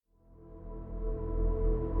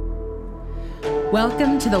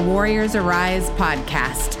Welcome to the Warriors Arise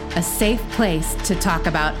podcast, a safe place to talk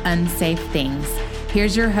about unsafe things.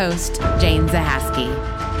 Here's your host, Jane Zahaski.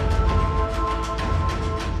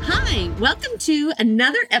 Hi, welcome to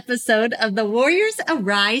another episode of the Warriors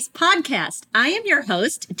Arise podcast. I am your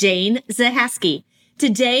host, Jane Zahaski.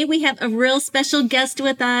 Today, we have a real special guest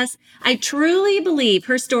with us. I truly believe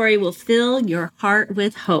her story will fill your heart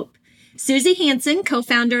with hope. Susie Hansen,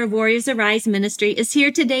 co-founder of Warriors Arise Ministry, is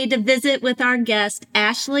here today to visit with our guest,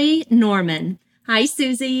 Ashley Norman. Hi,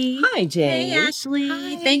 Susie. Hi, Jane. Hey, Ashley.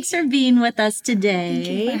 Hi. Thanks for being with us today. Thank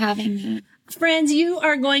you for having me. Friends, you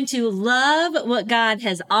are going to love what God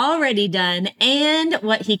has already done and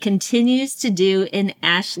what he continues to do in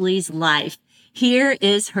Ashley's life. Here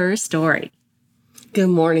is her story. Good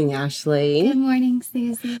morning, Ashley. Good morning,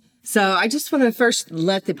 Susie. So I just want to first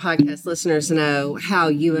let the podcast listeners know how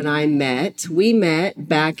you and I met. We met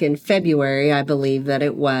back in February, I believe that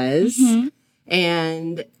it was. Mm-hmm.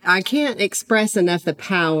 And I can't express enough the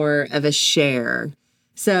power of a share.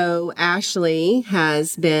 So Ashley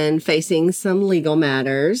has been facing some legal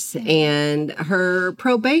matters, and her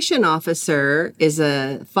probation officer is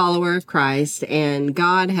a follower of Christ, and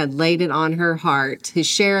God had laid it on her heart to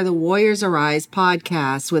share the Warriors Arise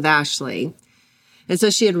podcast with Ashley. And so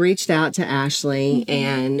she had reached out to Ashley,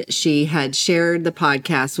 and she had shared the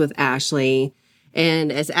podcast with Ashley.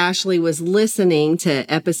 And as Ashley was listening to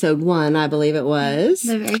episode 1, I believe it was.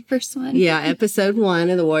 The very first one. Yeah, episode 1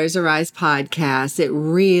 of the Warriors Arise podcast, it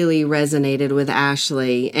really resonated with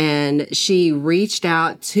Ashley. And she reached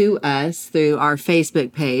out to us through our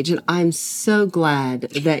Facebook page. And I'm so glad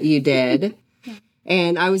that you did.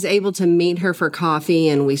 And I was able to meet her for coffee,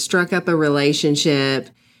 and we struck up a relationship.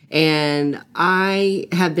 And I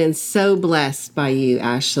have been so blessed by you,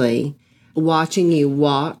 Ashley, watching you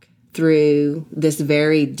walk through this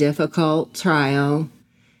very difficult trial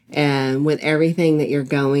and with everything that you're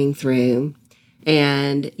going through.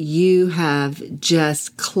 And you have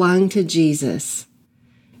just clung to Jesus.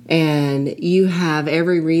 And you have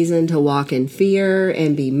every reason to walk in fear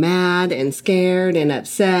and be mad and scared and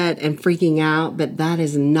upset and freaking out, but that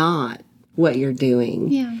is not what you're doing.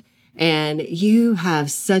 Yeah. And you have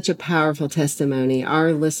such a powerful testimony.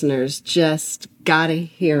 Our listeners just got to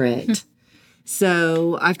hear it.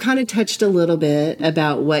 So I've kind of touched a little bit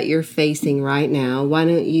about what you're facing right now. Why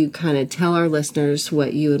don't you kind of tell our listeners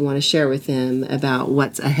what you would want to share with them about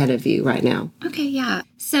what's ahead of you right now? Okay, yeah.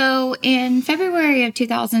 So in February of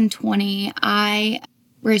 2020, I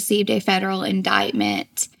received a federal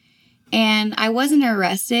indictment. And I wasn't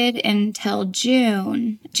arrested until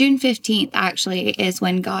June 15th, actually, is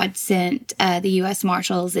when God sent the U.S.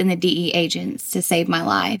 Marshals and the DE agents to save my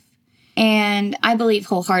life. And I believe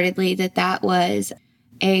wholeheartedly that that was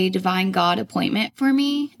a divine God appointment for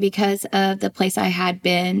me because of the place I had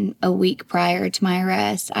been a week prior to my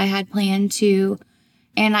arrest. I had planned to,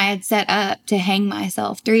 and I had set up to hang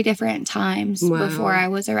myself 3 different times before I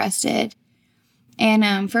was arrested.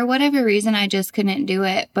 And for whatever reason, I just couldn't do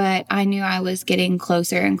it. But I knew I was getting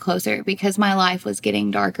closer and closer because my life was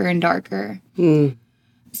getting darker and darker.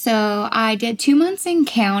 So I did 2 months in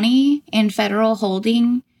county in federal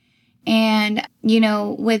holding. And, you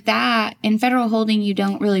know, with that, in federal holding, you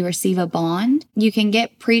don't really receive a bond. You can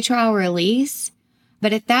get pretrial release.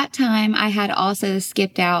 But at that time, I had also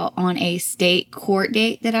skipped out on a state court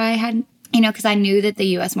date that I had, you know, because I knew that the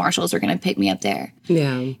U.S. Marshals were going to pick me up there.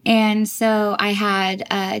 Yeah. And so I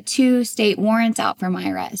had 2 state warrants out for my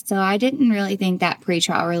arrest. So I didn't really think that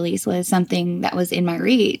pretrial release was something that was in my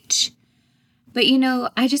reach. But, you know,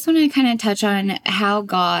 I just want to kind of touch on how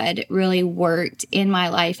God really worked in my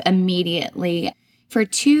life immediately. For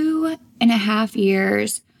 2.5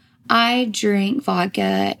 years, I drank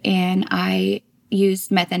vodka and I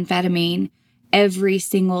used methamphetamine every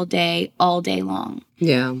single day, all day long.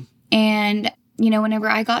 Yeah. And, you know, whenever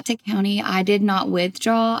I got to county, I did not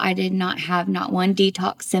withdraw. I did not have not one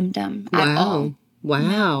detox symptom at all.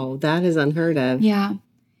 Wow. That is unheard of. Yeah.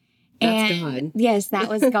 That's God. Yes, that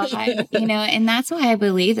was God, you know, and that's why I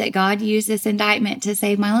believe that God used this indictment to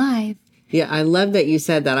save my life. Yeah, I love that you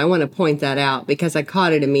said that. I want to point that out because I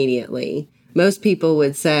caught it immediately. Most people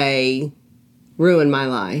would say, ruin my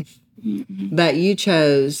life. Mm-hmm. But you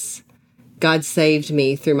chose, God saved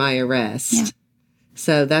me through my arrest. Yeah.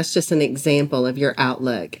 So that's just an example of your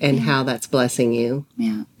outlook and how that's blessing you.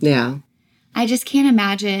 Yeah. Yeah. I just can't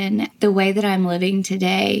imagine the way that I'm living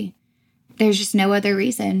today. There's just no other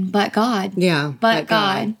reason but God. Yeah. But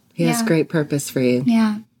God. He has great purpose for you.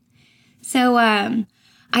 Yeah. So I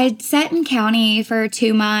had sat in county for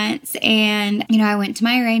 2 months and, you know, I went to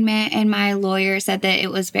my arraignment and my lawyer said that it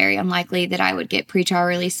was very unlikely that I would get pretrial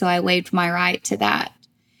release. So I waived my right to that.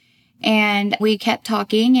 And we kept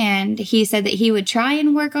talking, and he said that he would try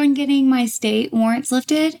and work on getting my state warrants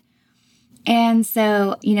lifted. And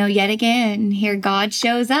so, yet again, here God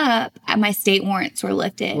shows up, and my state warrants were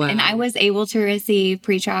lifted. Wow. And I was able to receive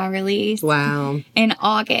pretrial release. Wow. In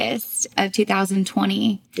August of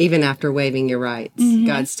 2020. Even after waiving your rights,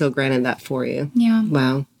 God still granted that for you. Yeah.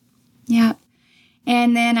 Wow. Yeah.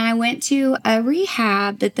 And then I went to a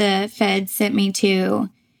rehab that the feds sent me to.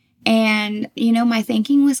 And, my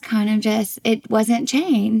thinking was kind of just, it wasn't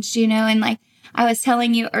changed, and like I was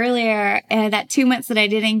telling you earlier, that 2 months that I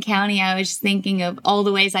did in county, I was just thinking of all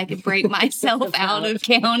the ways I could break myself out of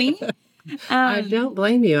county. I don't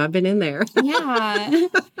blame you. I've been in there. Yeah.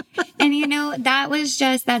 And,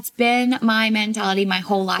 that's been my mentality my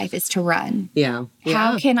whole life, is to run. Yeah.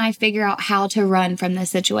 How can I figure out how to run from this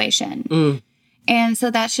situation? And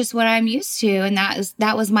so that's just what I'm used to. And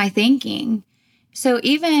that was my thinking. So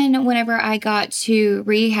even whenever I got to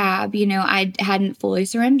rehab, I hadn't fully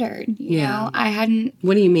surrendered. You know, I hadn't.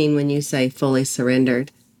 What do you mean when you say fully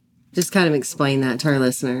surrendered? Just kind of explain that to our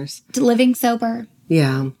listeners. Living sober.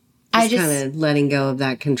 Yeah. I just kind of letting go of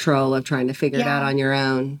that control of trying to figure it out on your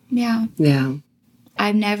own. Yeah. Yeah.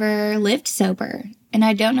 I've never lived sober, and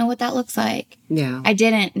I don't know what that looks like. Yeah. I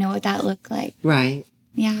didn't know what that looked like. Right.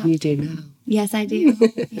 Yeah. You do now. Yes, I do.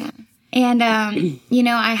 Yeah. And,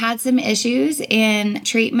 I had some issues in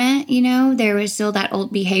treatment. There was still that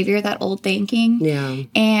old behavior, that old thinking. Yeah.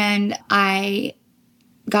 And I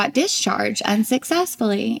got discharged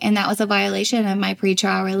unsuccessfully, and that was a violation of my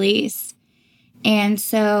pretrial release. And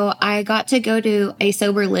so I got to go to a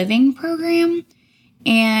sober living program,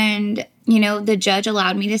 and, the judge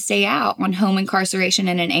allowed me to stay out on home incarceration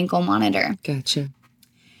and an ankle monitor. Gotcha.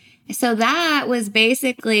 So that was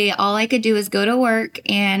basically all I could do is go to work,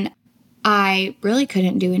 and I really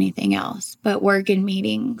couldn't do anything else but work in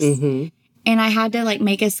meetings. And I had to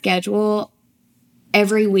make a schedule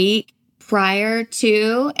every week prior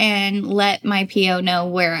to and let my PO know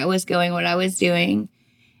where I was going, what I was doing.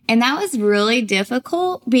 And that was really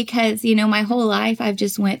difficult because, my whole life I've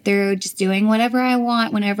just went through just doing whatever I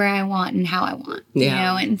want, whenever I want, and how I want,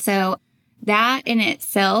 And so that in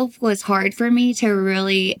itself was hard for me to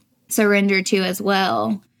really surrender to as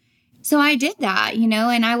well. So I did that,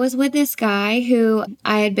 and I was with this guy who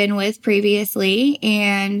I had been with previously,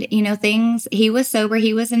 and, he was sober.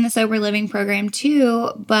 He was in the sober living program too,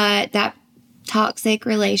 but that toxic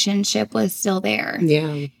relationship was still there.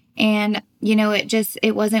 Yeah. And,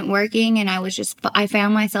 it wasn't working. And I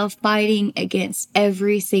found myself fighting against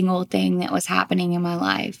every single thing that was happening in my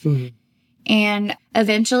life. And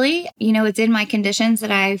eventually, it's in my conditions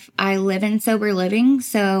that I live in sober living.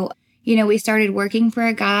 So, we started working for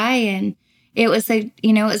a guy, and it was, it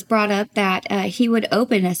was brought up that he would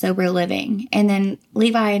open a sober living, and then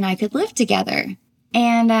Levi and I could live together.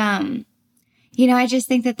 And, I just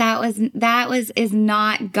think that is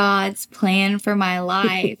not God's plan for my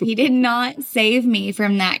life. He did not save me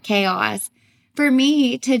from that chaos for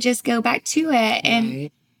me to just go back to it. And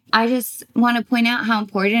I just want to point out how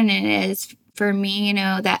important it is for me,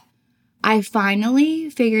 that I finally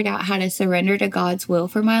figured out how to surrender to God's will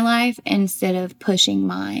for my life instead of pushing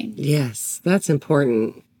mine. Yes, that's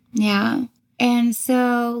important. Yeah. And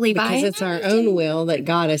so Levi, because it's our own will that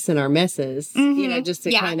got us in our messes, just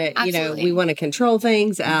to kind of, we want to control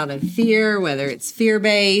things out of fear, whether it's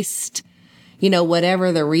fear-based,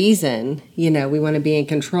 whatever the reason, we want to be in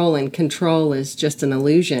control, and control is just an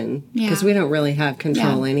illusion because we don't really have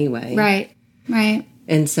control anyway. Right.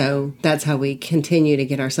 And so that's how we continue to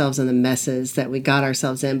get ourselves in the messes that we got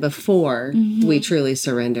ourselves in before we truly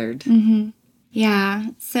surrendered. Yeah.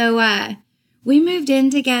 So we moved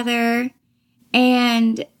in together,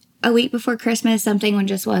 and a week before Christmas, something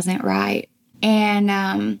just wasn't right. And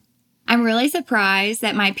I'm really surprised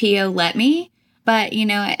that my PO let me. But,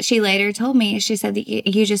 she later told me, she said that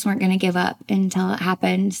you just weren't going to give up until it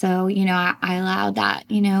happened. So, I allowed that,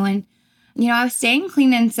 and, I was staying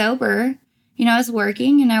clean and sober. I was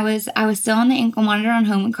working, and I was still on the ankle monitor on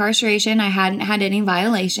home incarceration. I hadn't had any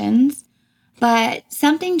violations, but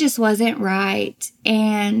something just wasn't right.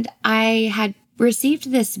 And I had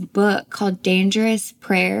received this book called Dangerous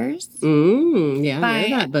Prayers. I know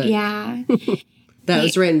that book. Yeah. That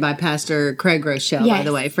was written by Pastor Craig Rochelle, by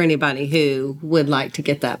the way, for anybody who would like to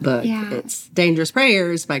get that book. Yeah. It's Dangerous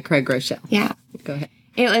Prayers by Craig Rochelle. Yeah. Go ahead.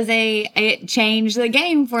 It changed the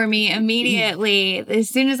game for me immediately. As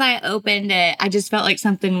soon as I opened it, I just felt like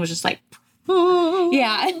something was just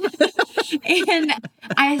yeah. And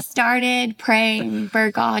I started praying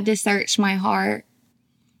for God to search my heart.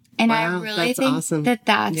 And I really think awesome.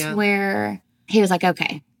 that's where he was like,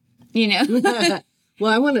 okay,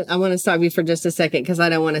 Well, I want to stop you for just a second because I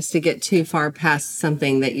don't want us to get too far past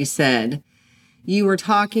something that you said. You were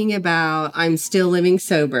talking about, I'm still living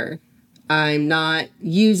sober. I'm not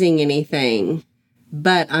using anything,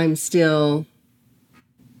 but I'm still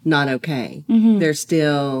not okay. There's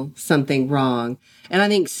still something wrong. And I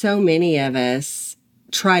think so many of us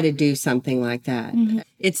try to do something like that.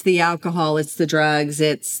 It's the alcohol, it's the drugs,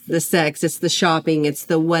 it's the sex, it's the shopping, it's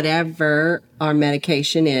the whatever our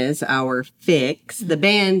medication is, our fix, the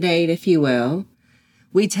Band-Aid, if you will.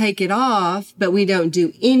 We take it off, but we don't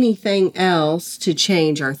do anything else to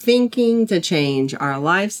change our thinking, to change our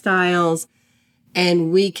lifestyles.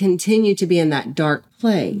 And we continue to be in that dark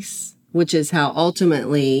place, which is how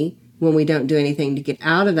ultimately, when we don't do anything to get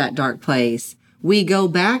out of that dark place, we go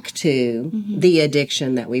back to the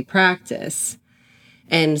addiction that we practice.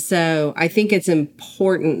 And so I think it's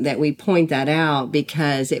important that we point that out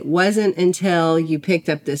because it wasn't until you picked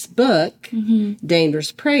up this book,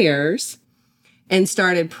 Dangerous Prayers, and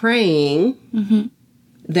started praying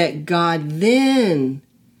that God then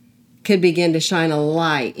could begin to shine a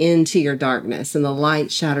light into your darkness, and the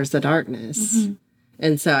light shatters the darkness.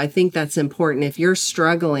 And so I think that's important. If you're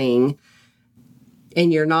struggling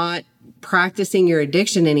and you're not practicing your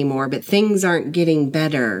addiction anymore, but things aren't getting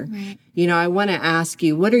better, you know, I want to ask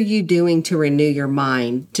you, what are you doing to renew your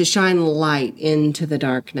mind, to shine light into the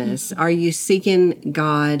darkness? Are you seeking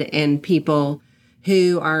God and people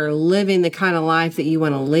who are living the kind of life that you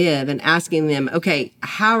want to live and asking them, okay,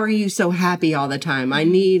 how are you so happy all the time? I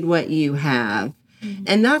need what you have.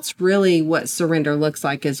 And that's really what surrender looks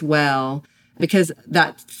like as well, because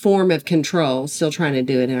that form of control, still trying to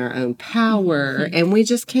do it in our own power, and we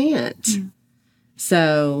just can't.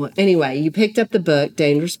 So anyway, you picked up the book,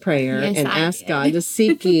 Dangerous Prayer, and asked God to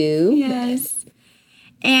seek you. Yes.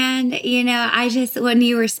 And, you know, when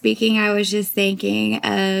you were speaking, I was just thinking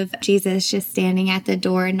of Jesus just standing at the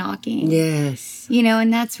door and knocking. Yes. You know,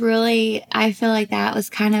 and that's really, I feel like that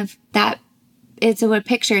was kind of that, it's a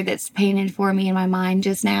picture that's painted for me in my mind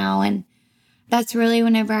just now. And that's really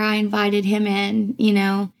whenever I invited him in, you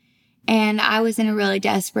know, and I was in a really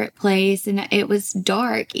desperate place and it was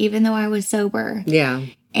dark, even though I was sober. Yeah.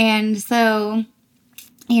 And so,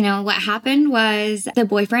 you know, what happened was the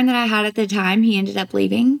boyfriend that I had at the time, he ended up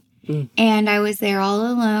leaving. And I was there all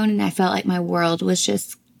alone and I felt like my world was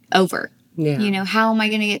just over. Yeah. You know, how am I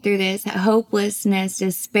going to get through this? Hopelessness,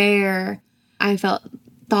 despair. I felt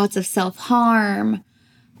thoughts of self-harm,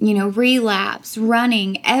 you know, relapse,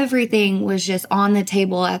 running. Everything was just on the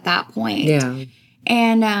table at that point. Yeah.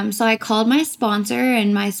 And so I called my sponsor,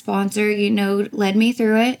 and my sponsor, you know, led me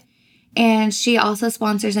through it. And she also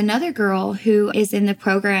sponsors another girl who is in the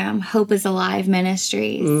program, Hope is Alive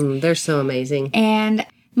Ministries. They're so amazing. And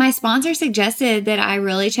my sponsor suggested that I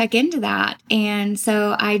really check into that. And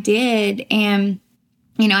so I did. And,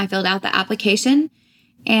 you know, I filled out the application.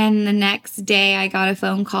 And the next day I got a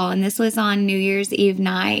phone call, and this was on New Year's Eve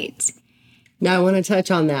night. Now, I want to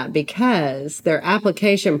touch on that because their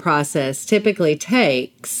application process typically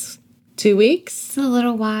takes 2 weeks. It's a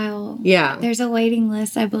little while. Yeah. There's a waiting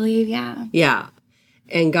list, I believe. Yeah. Yeah.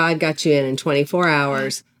 And God got you in 24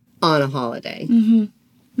 hours on a holiday.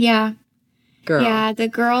 Yeah. Girl. Yeah. The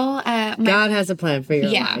girl. God has a plan for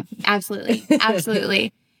your life. Absolutely.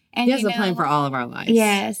 Absolutely. And He has a plan for all of our lives.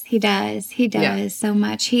 Yes, he does. He does so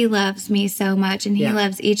much. He loves me so much, and he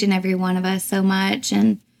loves each and every one of us so much.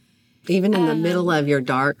 And even in the middle of your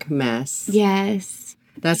dark mess. Yes.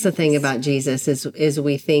 That's the thing about Jesus is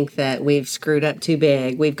we think that we've screwed up too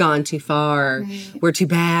big. We've gone too far. Right. We're too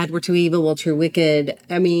bad. We're too evil. We're too wicked.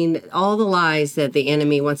 I mean, all the lies that the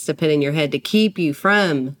enemy wants to put in your head to keep you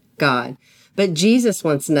from God. But Jesus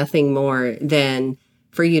wants nothing more than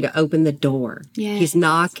for you to open the door. Yes. He's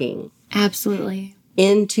knocking. Absolutely.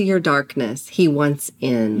 Into your darkness. He wants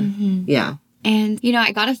in. Yeah. And, you know,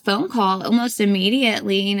 I got a phone call almost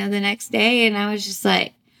immediately, you know, the next day. And I was just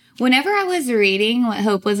like, whenever I was reading what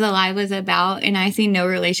Hope Was Alive was about and I see no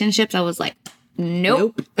relationships, I was like,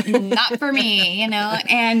 nope. Not for me, you know.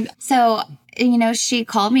 And so, you know, she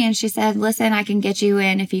called me and she said, listen, I can get you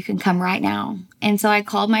in if you can come right now. And so I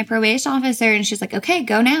called my probation officer and she's like, okay,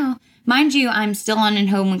 go now. Mind you, I'm still on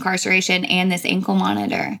in-home incarceration and this ankle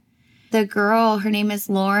monitor. The girl, her name is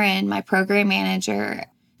Lauren, my program manager.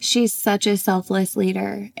 She's such a selfless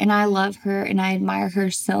leader, and I love her and I admire her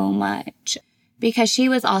so much because she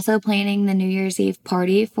was also planning the New Year's Eve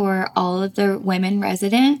party for all of the women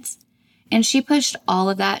residents, and she pushed all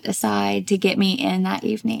of that aside to get me in that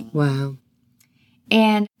evening. Wow.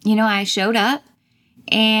 And, you know, I showed up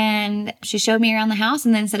and she showed me around the house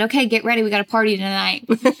and then said, okay, get ready. We got a party tonight.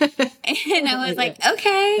 And I was like,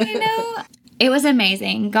 okay, you know, it was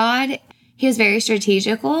amazing. God, he was very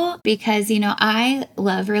strategical because, I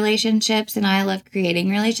love relationships and I love creating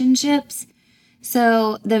relationships.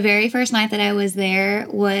 So the very first night that I was there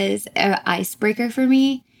was an icebreaker for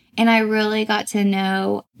me. And I really got to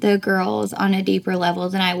know the girls on a deeper level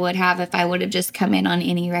than I would have if I would have just come in on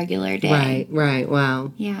any regular day. Right.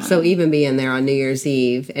 Wow. Yeah. So even being there on New Year's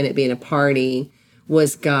Eve and it being a party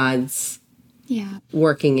was God's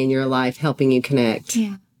working in your life, helping you connect.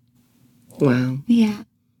 Yeah. Wow. Yeah.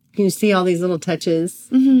 Can you see all these little touches?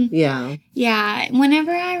 Mm-hmm. Yeah. Yeah.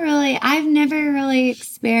 Whenever I've never really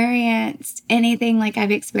experienced anything like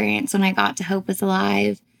I've experienced when I got to Hope is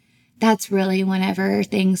Alive. That's really whenever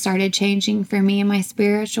things started changing for me in my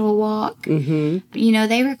spiritual walk. Mm-hmm.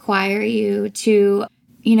 They require you to,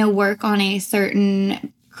 work on a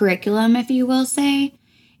certain curriculum, if you will say.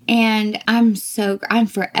 And I'm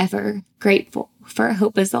forever grateful for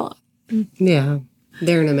Hope is Alive. Yeah.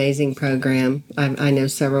 They're an amazing program. I know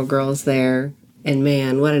several girls there. And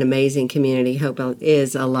man, what an amazing community Hope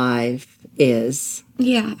is Alive is.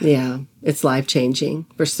 Yeah. Yeah. It's life-changing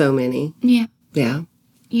for so many. Yeah. Yeah.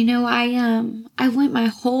 I went my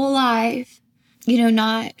whole life,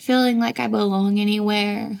 not feeling like I belong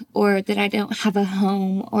anywhere or that I don't have a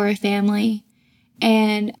home or a family.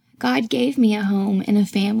 And God gave me a home and a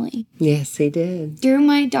family. Yes, he did. Through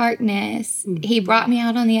my darkness, he brought me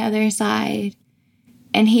out on the other side.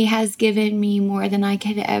 And he has given me more than I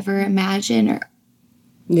could ever imagine or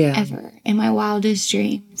ever in my wildest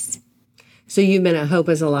dreams. So you've been at Hope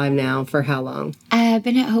is Alive now for how long? I've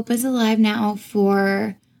been at Hope is Alive now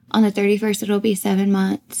on the 31st, it'll be 7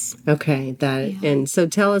 months. Okay. And so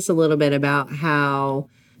tell us a little bit about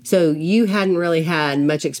so you hadn't really had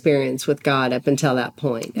much experience with God up until that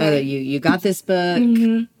point. Right. You got this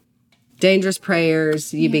book, Dangerous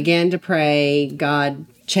Prayers, you began to pray, God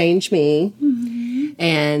changed me.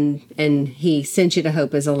 And he sent you to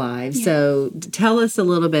Hope is Alive. Yeah. So tell us a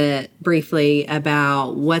little bit briefly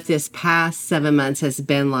about what this past 7 months has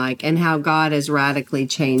been like and how God has radically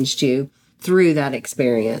changed you through that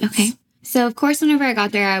experience. Okay. So, of course, whenever I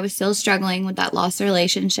got there, I was still struggling with that lost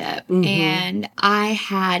relationship. Mm-hmm. And I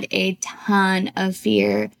had a ton of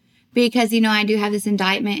fear because, I do have this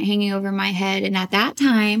indictment hanging over my head. And at that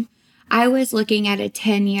time, I was looking at a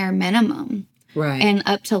 10-year minimum. Right. And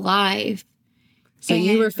up to life. So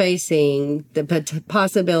you were facing the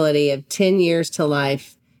possibility of 10 years to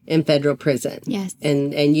life in federal prison. Yes.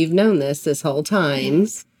 And you've known this whole time.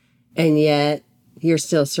 Yes. And yet you're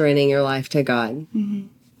still surrendering your life to God. Mm-hmm.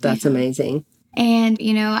 That's amazing. And,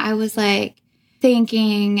 I was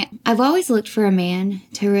thinking, I've always looked for a man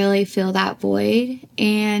to really fill that void.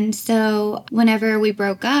 And so whenever we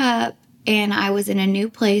broke up and I was in a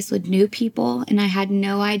new place with new people and I had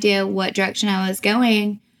no idea what direction I was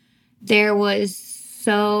going, there was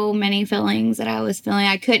so many feelings that I was feeling.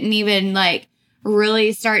 I couldn't even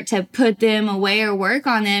really start to put them away or work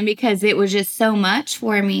on them because it was just so much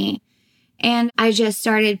for me. And I just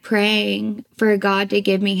started praying for God to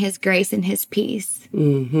give me his grace and his peace.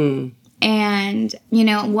 Mm-hmm. And,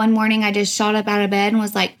 one morning I just shot up out of bed and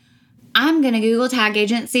was like, I'm going to Google tag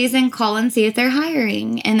agencies and call and see if they're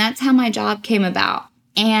hiring. And that's how my job came about.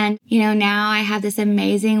 And, now I have this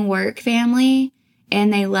amazing work family.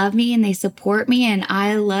 And they love me and they support me and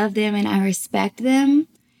I love them and I respect them.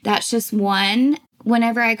 That's just one.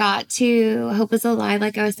 Whenever I got to Hope is Alive,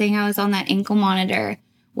 like I was saying, I was on that ankle monitor.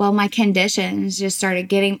 Well, my conditions just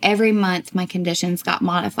started every month my conditions got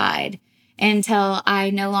modified until I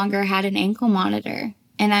no longer had an ankle monitor.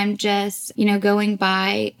 And I'm just, going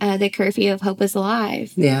by the curfew of Hope is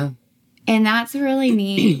Alive. Yeah. And that's really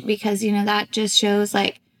neat because, that just shows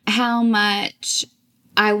how much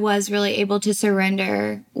I was really able to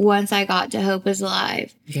surrender once I got to Hope is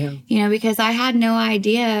Alive. Yeah. Because I had no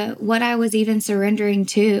idea what I was even surrendering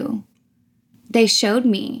to. They showed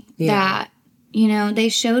me that, they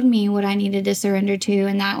showed me what I needed to surrender to,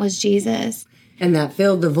 and that was Jesus. And that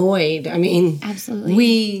filled the void. I mean,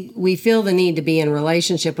 absolutely. We feel the need to be in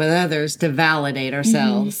relationship with others to validate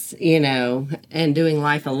ourselves, and doing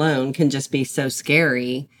life alone can just be so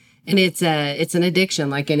scary. And it's an addiction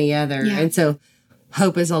like any other. Yeah. And so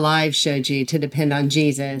Hope is Alive showed you to depend on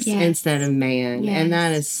Jesus instead of man. Yes. And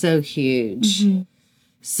that is so huge. Mm-hmm.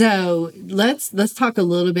 So let's talk a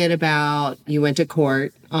little bit about, you went to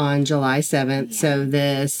court on July 7th. Yeah. So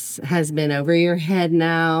this has been over your head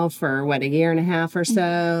now for a year and a half or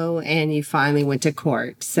so. And you finally went to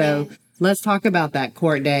court. So let's talk about that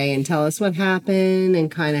court day and tell us what happened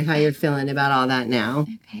and kind of how you're feeling about all that now.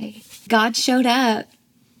 Okay. God showed up.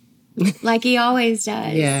 Like he always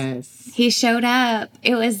does. Yes. He showed up.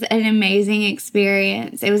 It was an amazing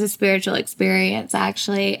experience. It was a spiritual experience,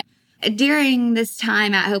 actually. during this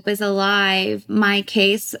time at Hope is Alive, my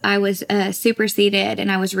case, I was superseded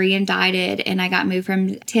and I was re-indicted, and I got moved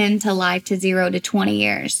from 10 to life to 0 to 20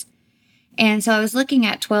 years. And so I was looking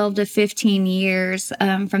at 12 to 15 years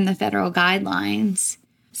from the federal guidelines.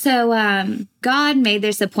 So God made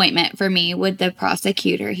this appointment for me with the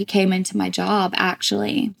prosecutor. He came into my job,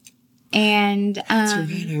 actually. And That's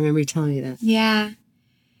right. I remember you telling me that. Yeah.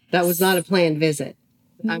 That was not a planned visit.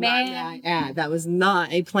 Man. That was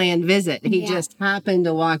not a planned visit. He just happened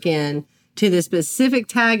to walk in to the specific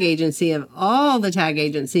tag agency of all the tag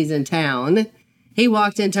agencies in town. He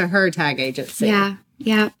walked into her tag agency.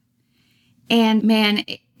 Yeah. And man,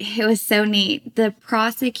 it was so neat. The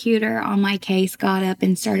prosecutor on my case got up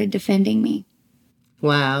and started defending me.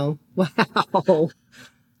 Wow.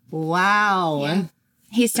 Yeah.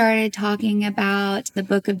 He started talking about the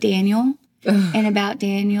book of Daniel and about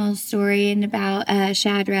Daniel's story and about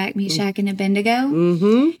Shadrach, Meshach, and Abednego.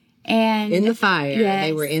 Mm-hmm. And in the fire. Yes.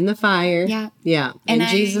 They were in the fire. Yeah. And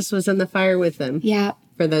Jesus was in the fire with them. Yeah.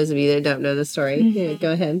 For those of you that don't know the story. Mm-hmm. Yeah,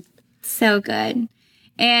 go ahead. So good.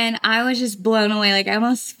 And I was just blown away. Like, I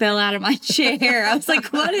almost fell out of my chair. I was like,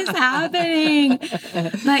 what is happening?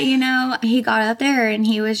 But, he got up there and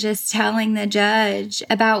he was just telling the judge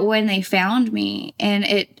about when they found me. And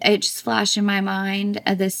it just flashed in my mind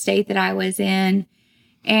the state that I was in.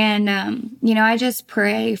 And, I just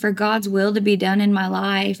pray for God's will to be done in my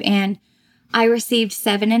life. And I received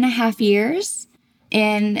 7.5 years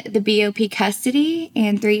in the BOP custody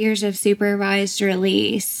and 3 years of supervised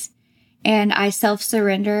release. And I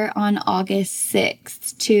self-surrender on August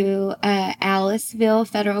 6th to Aliceville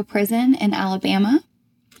Federal Prison in Alabama.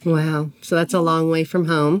 Wow. So that's a long way from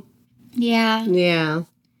home. Yeah. Yeah.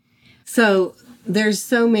 So there's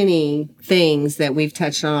so many things that we've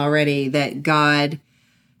touched on already that God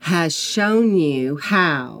has shown you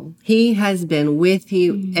how He has been with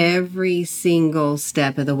you every single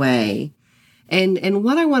step of the way. And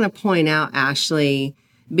what I want to point out, Ashley,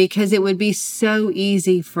 because it would be so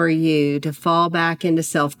easy for you to fall back into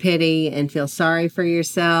self-pity and feel sorry for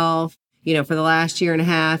yourself. For the last 1.5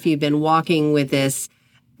 years, you've been walking with this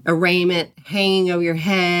arraignment hanging over your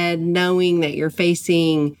head, knowing that you're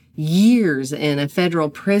facing years in a federal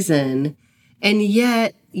prison. And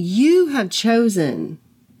yet you have chosen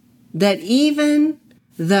that even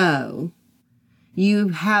though you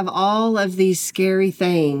have all of these scary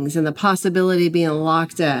things and the possibility of being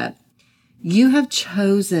locked up, you have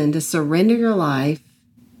chosen to surrender your life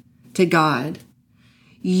to God.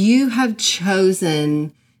 You have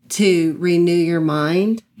chosen to renew your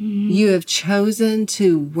mind. Mm-hmm. You have chosen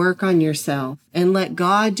to work on yourself and let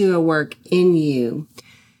God do a work in you.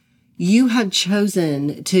 You have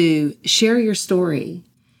chosen to share your story.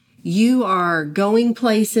 You are going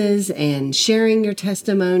places and sharing your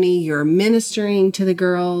testimony. You're ministering to the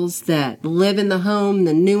girls that live in the home,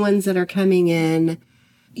 the new ones that are coming in.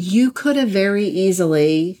 You could have very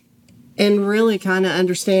easily, and really kind of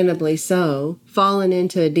understandably so, fallen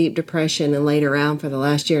into a deep depression and laid around for the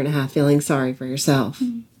last 1.5 years feeling sorry for yourself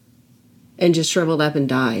and just shriveled up and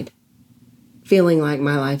died, feeling like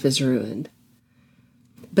my life is ruined.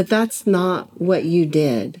 But that's not what you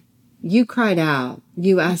did. You cried out.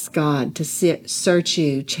 You asked God to search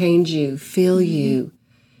you, change you, fill you.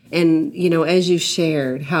 And, as you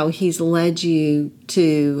shared how He's led you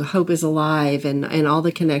to Hope is Alive and all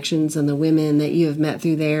the connections and the women that you have met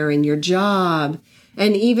through there and your job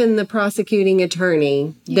and even the prosecuting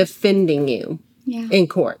attorney defending you in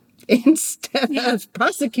court instead of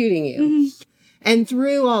prosecuting you. Mm-hmm. And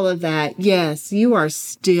through all of that, yes, you are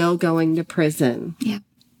still going to prison. Yeah.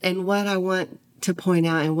 And what I want to point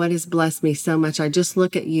out and what has blessed me so much, I just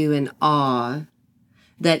look at you in awe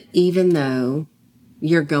that even though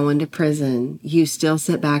you're going to prison, you still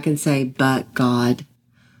sit back and say, but God,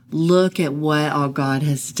 look at what all God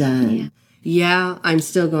has done. Yeah, I'm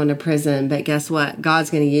still going to prison, but guess what? God's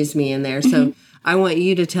going to use me in there. So I want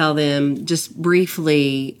you to tell them just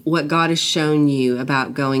briefly what God has shown you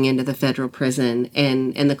about going into the federal prison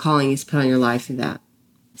and the calling He's put on your life through that.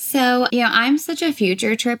 So, I'm such a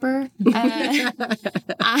future tripper. I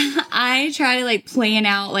try to plan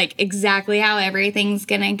out exactly how everything's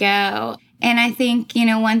going to go. And I think,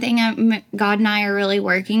 one thing God and I are really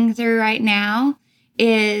working through right now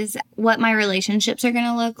is what my relationships are going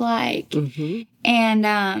to look like. Mm-hmm.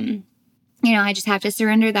 And, I just have to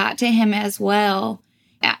surrender that to Him as well.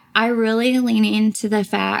 I really lean into the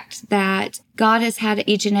fact that God has had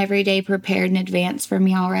each and every day prepared in advance for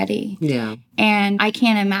me already. Yeah. And I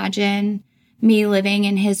can't imagine me living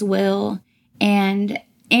in His will and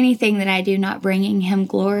anything that I do not bringing Him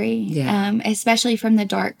glory, especially from the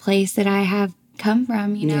dark place that I have come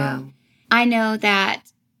from, Yeah. I know that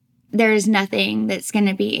there's nothing that's going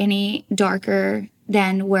to be any darker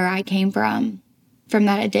than where I came from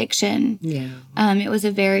that addiction. Yeah. It was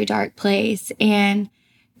a very dark place. And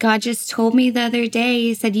God just told me the other day,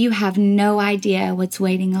 he said, you have no idea what's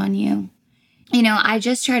waiting on you. You know, I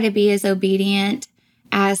just try to be as obedient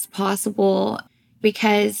as possible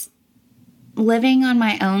because living on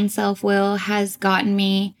my own self-will has gotten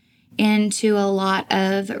me into a lot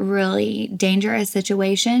of really dangerous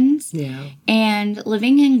situations. Yeah. And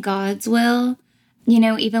living in God's will, you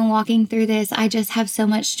know, even walking through this, I just have so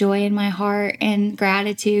much joy in my heart and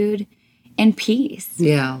gratitude and peace.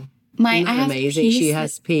 Yeah. I have Amazing. peace. She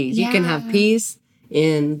has peace. Yeah. You can have peace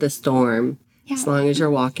in the storm as long as you're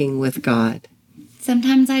walking with God.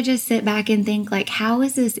 Sometimes I just sit back and think, like, how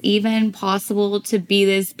is this even possible to be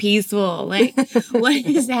this peaceful? Like, what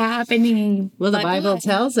is happening? Well, the But Bible God.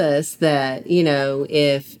 tells us that, you know,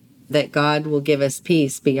 that God will give us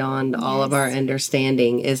peace beyond all of our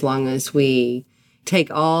understanding as long as we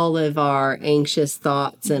take all of our anxious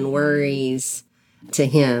thoughts and worries to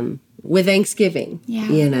Him with thanksgiving,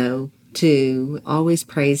 you know, to always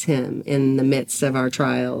praise Him in the midst of our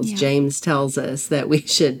trials. Yeah. James tells us that we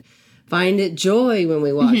should find it joy when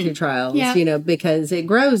we walk through trials, you know, because it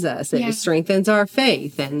grows us. It strengthens our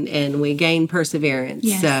faith and we gain perseverance.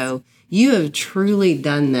 Yes. So you have truly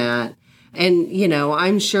done that. And, you know,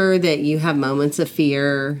 I'm sure that you have moments of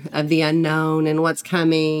fear of the unknown and what's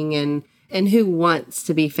coming and who wants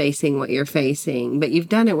to be facing what you're facing. But you've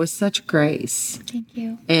done it with such grace. Thank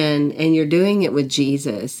you. And you're doing it with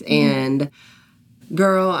Jesus. And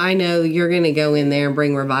girl, I know you're going to go in there and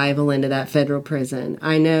bring revival into that federal prison.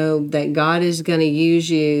 I know that God is going to use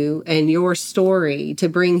you and your story to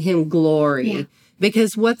bring Him glory. Yeah.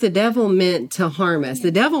 Because what the devil meant to harm us, the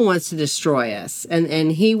devil wants to destroy us.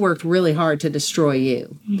 And he worked really hard to destroy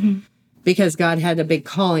you because God had a big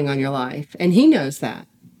calling on your life. And He knows that.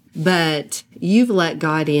 But you've let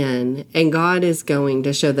God in, and God is going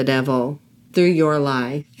to show the devil through your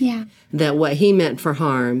life that what he meant for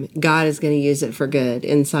harm, God is going to use it for good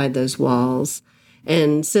inside those walls.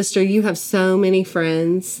 And sister, you have so many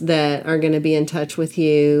friends that are going to be in touch with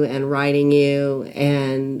you and writing you,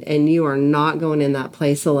 and you are not going in that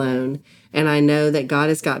place alone. And I know that God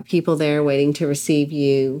has got people there waiting to receive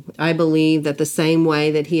you. I believe that the same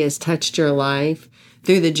way that He has touched your life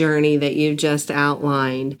through the journey that you've just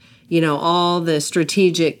outlined, you know, all the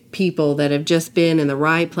strategic people that have just been in the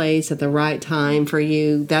right place at the right time for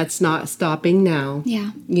you, that's not stopping now.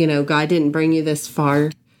 Yeah. You know, God didn't bring you this far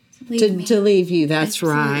to leave you. That's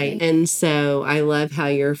Absolutely. right. And so I love how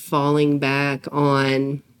you're falling back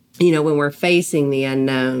on, you know, when we're facing the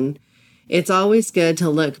unknown, it's always good to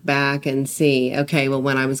look back and see, okay, well,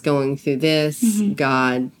 when I was going through this,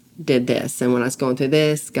 God did this. And when I was going through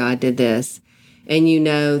this, God did this. And you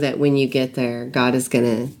know that when you get there, God is going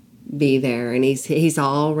to be there. And he's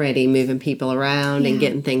already moving people around and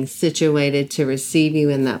getting things situated to receive you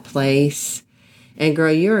in that place. And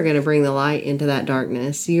girl, you are going to bring the light into that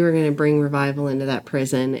darkness. You are going to bring revival into that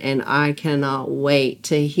prison. And I cannot wait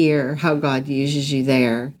to hear how God uses you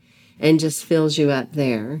there and just fills you up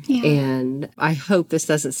there. Yeah. And I hope this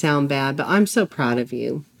doesn't sound bad, but I'm so proud of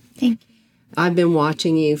you. Thank you. I've been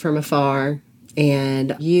watching you from afar,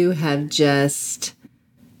 and you have just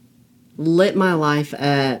lit my life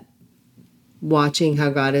up watching how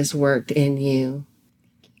God has worked in you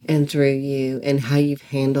and through you and how you've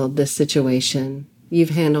handled this situation.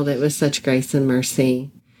 You've handled it with such grace and mercy.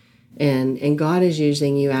 And God is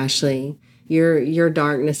using you, Ashley. Your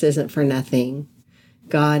darkness isn't for nothing.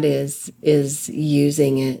 God is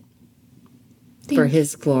using it for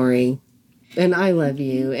His glory. And I love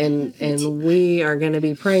you. And we are going to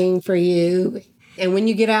be praying for you. And when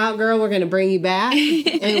you get out, girl, we're going to bring you back.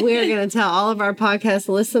 And we're going to tell all of our podcast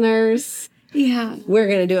listeners. Yeah. We're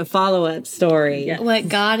going to do a follow-up story. Yeah. What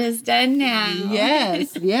God has done now.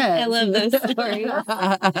 Yes, yes. I love those stories.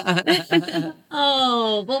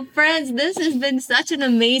 Oh, well, friends, this has been such an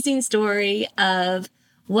amazing story of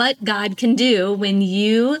what God can do when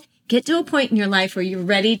you get to a point in your life where you're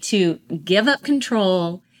ready to give up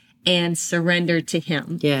control and surrender to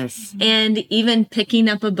Him. Yes. And even picking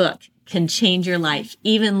up a book can change your life.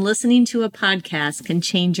 Even listening to a podcast can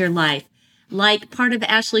change your life. Like part of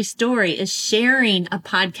Ashley's story is sharing a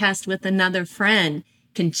podcast with another friend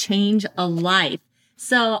can change a life.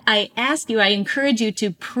 So I encourage you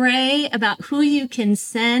to pray about who you can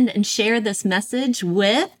send and share this message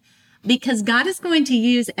with, because God is going to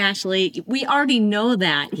use Ashley. We already know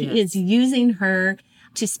that. He is using her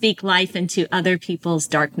to speak life into other people's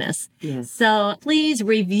darkness. Yes. So please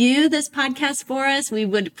review this podcast for us. We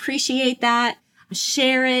would appreciate that.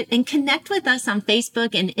 share it, and connect with us on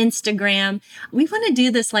Facebook and Instagram. We want to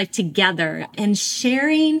do this life together, and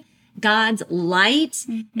sharing God's light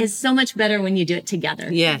is so much better when you do it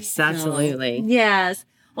together. Yes, absolutely. Yes.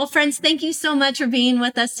 Well, friends, thank you so much for being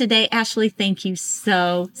with us today. Ashley, thank you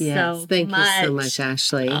so much. Thank you so much,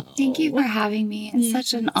 Ashley. Thank you for having me. It's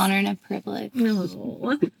such an honor and a privilege.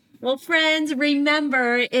 Well, friends,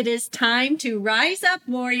 remember, it is time to rise up,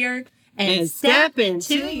 warrior, and step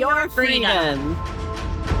into your freedom.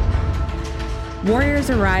 Warriors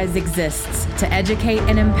Arise exists to educate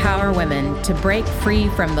and empower women to break free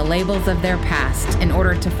from the labels of their past in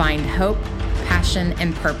order to find hope, passion,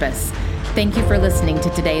 and purpose. Thank you for listening to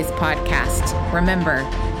today's podcast. Remember,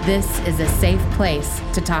 this is a safe place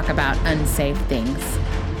to talk about unsafe things.